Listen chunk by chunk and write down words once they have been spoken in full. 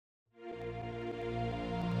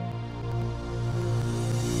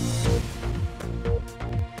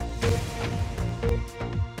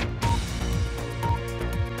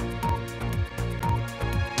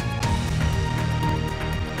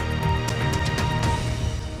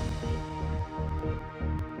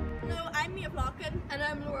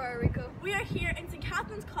Laura Rico. We are here in St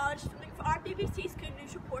Catherine's College filming for our BBC School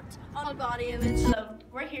News report On body image. Hello,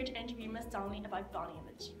 we're here to interview Miss Donnelly about body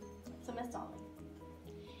image. So Miss Donnelly,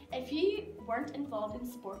 if you weren't involved in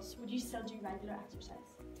sports, would you still do regular exercise?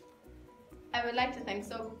 I would like to think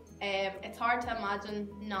so. It's hard to imagine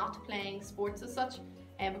not playing sports as such,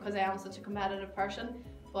 because I am such a competitive person.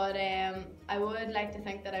 But I would like to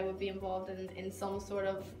think that I would be involved in some sort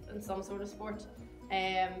of sport.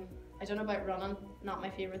 I don't know about running, not my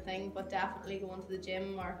favourite thing, but definitely going to the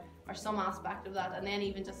gym or some aspect of that, and then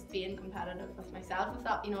even just being competitive with myself if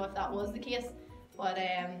that was the case. But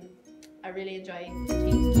I really enjoy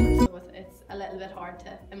team sports, so it's a little bit hard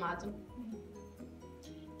to imagine.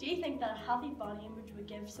 Do you think that a healthy body image would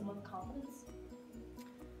give someone confidence?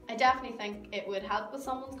 I definitely think it would help with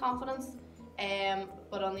someone's confidence,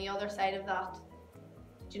 but on the other side of that,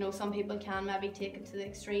 some people can maybe take it to the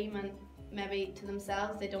extreme and maybe to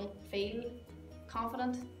themselves they don't feel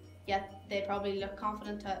confident, yet they probably look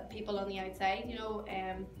confident to people on the outside.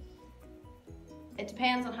 It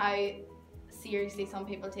depends on how seriously some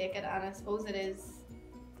people take it, and I suppose it is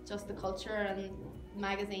just the culture and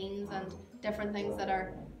magazines and different things that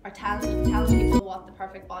are telling people what the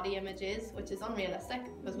perfect body image is, which is unrealistic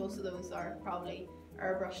because most of those are probably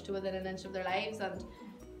airbrushed to within an inch of their lives, and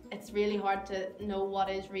it's really hard to know what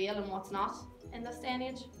is real and what's not in this day and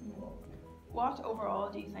age. What overall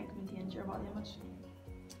do you think maintains your body image?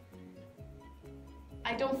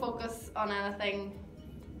 I don't focus on anything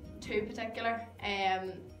too particular.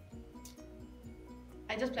 I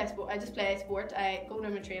just play sport. I go to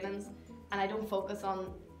my trainings and I don't focus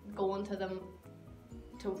on going to them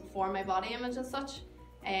to form my body image as such.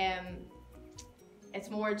 It's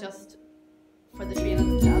more just for the training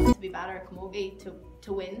themselves to be better, camogie,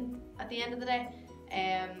 to win at the end of the day.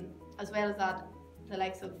 As well as that, the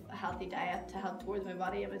likes of a healthy diet to help towards my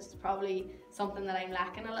body image is probably something that I'm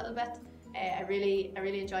lacking a little bit. I really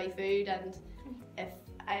enjoy food, and if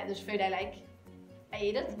there's food I like, I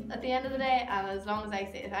eat it at the end of the day. And as long as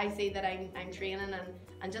I see that I'm training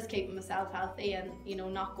and just keeping myself healthy and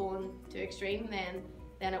not going to extreme,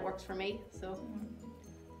 then it works for me. So.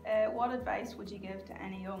 What advice would you give to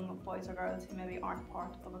any young boys or girls who maybe aren't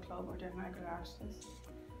part of a club or doing regular exercise?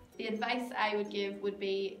 The advice I would give would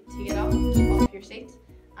be to get up off your seat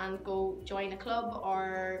and go join a club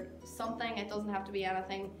or something. It doesn't have to be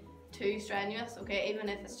anything too strenuous, okay? Even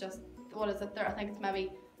if it's just, what is it there? I think it's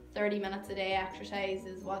maybe 30 minutes a day exercise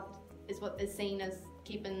is what is seen as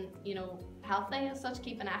keeping, healthy as such,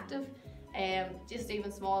 keeping active. Just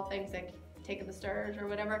even small things like taking the stairs or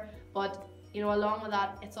whatever. But along with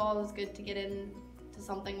that, it's always good to get into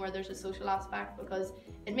something where there's a social aspect, because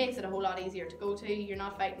it makes it a whole lot easier to go to. You're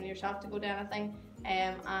not fighting yourself to go to anything,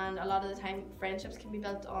 and a lot of the time friendships can be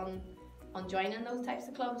built on joining those types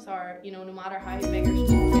of clubs, or no matter how big or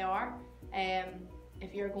small they are.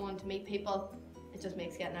 If you're going to meet people, it just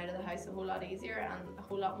makes getting out of the house a whole lot easier and a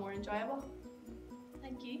whole lot more enjoyable.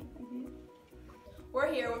 Thank you.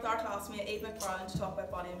 We're here with our classmate Eve McFarlane to talk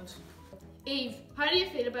about body image. Eve, how do you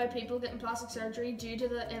feel about people getting plastic surgery due to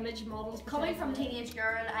the image models? Coming from a teenage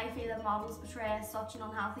girl, I feel that models portray such an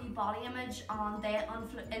unhealthy body image, and they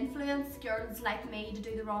influence girls like me to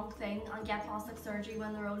do the wrong thing and get plastic surgery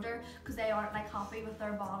when they're older because they aren't happy with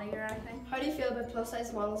their body or anything. How do you feel about plus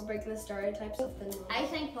size models breaking the stereotypes of thin models? I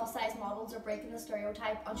think plus size models are breaking the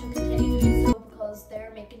stereotype and should continue to do so, because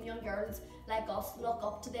they're making young girls like us look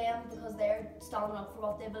up to them because they're standing up for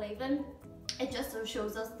what they believe in. It just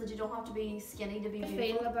shows us that you don't have to be skinny to be beautiful.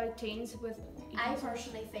 Feel about teens with I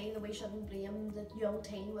personally feel that we shouldn't blame the young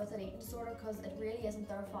teen with an eating disorder, because it really isn't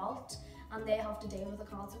their fault and they have to deal with the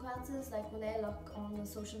consequences. Like when they look on the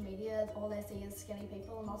social media, all they see is skinny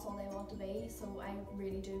people and that's all they want to be, so I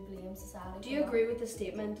really do blame society. Do you agree with the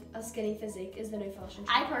statement, a skinny physique is the new fashion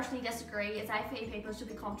trend? I personally disagree, as I feel people should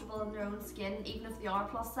be comfortable in their own skin even if they are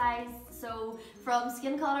plus size. So from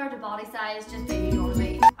skin colour to body size, just be who you want to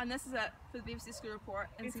be. And this is it for the BBC School Report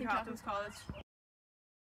in St Catherine's College.